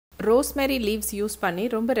Rosemary leaves use பண்ணி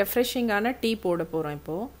ரொம்ப ரெஃப்ரெஷிங்கான tea போட போகிறோம்.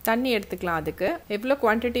 இப்போது தண்ணி எடுத்துக்கலாம். அதுக்கு எவ்வளோ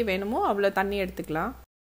குவான்டிட்டி வேணுமோ அவ்வளோ தண்ணி எடுத்துக்கலாம்.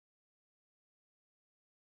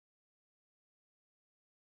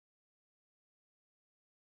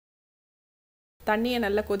 தண்ணியை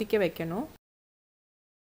நல்லா கொதிக்க வைக்கணும்.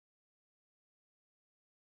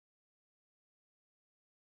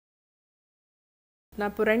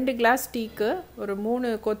 நான் இப்போ 2 கிளாஸ் டீக்கு ஒரு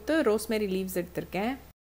 3 கொத்து ரோஸ்மெரி லீவ்ஸ் எடுத்திருக்கேன்.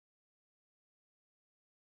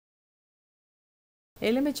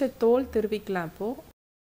 எலுமிச்சை தோல் திருவிக்கலாம். இப்போது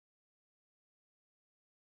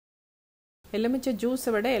எலுமிச்சை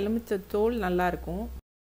ஜூஸை விட எலுமிச்சை தோல் நல்லாயிருக்கும்.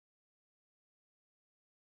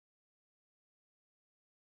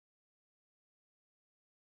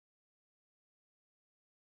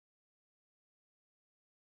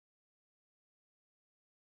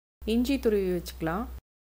 இஞ்சி துருவி வச்சுக்கலாம்.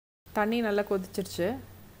 தண்ணி நல்லா கொதிச்சிருச்சு.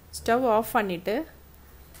 ஸ்டவ் ஆஃப் பண்ணிவிட்டு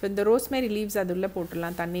இப்போ இந்த ரோஸ்மெரி லீவ்ஸ் அது உள்ளே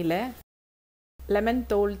போட்டுடலாம். தண்ணியில் லெமன்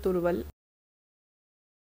தோல் துருவல்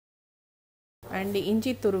அண்ட்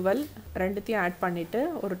இஞ்சி துருவல் ரெண்டுத்தையும் ஆட் பண்ணிவிட்டு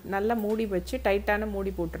ஒரு நல்ல மூடி வச்சு டைட்டான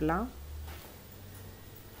மூடி போட்டுடலாம்.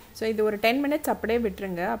 ஸோ இது ஒரு 10 மினிட்ஸ் அப்படியே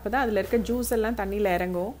விட்டுருங்க. அப்போ தான் அதில் இருக்க ஜூஸ் எல்லாம் தண்ணியில்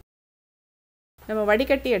இறங்கும். நம்ம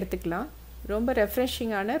வடிகட்டி எடுத்துக்கலாம். ரொம்ப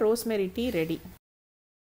ரெஃப்ரெஷிங்கான ரோஸ்மெரி டீ ரெடி.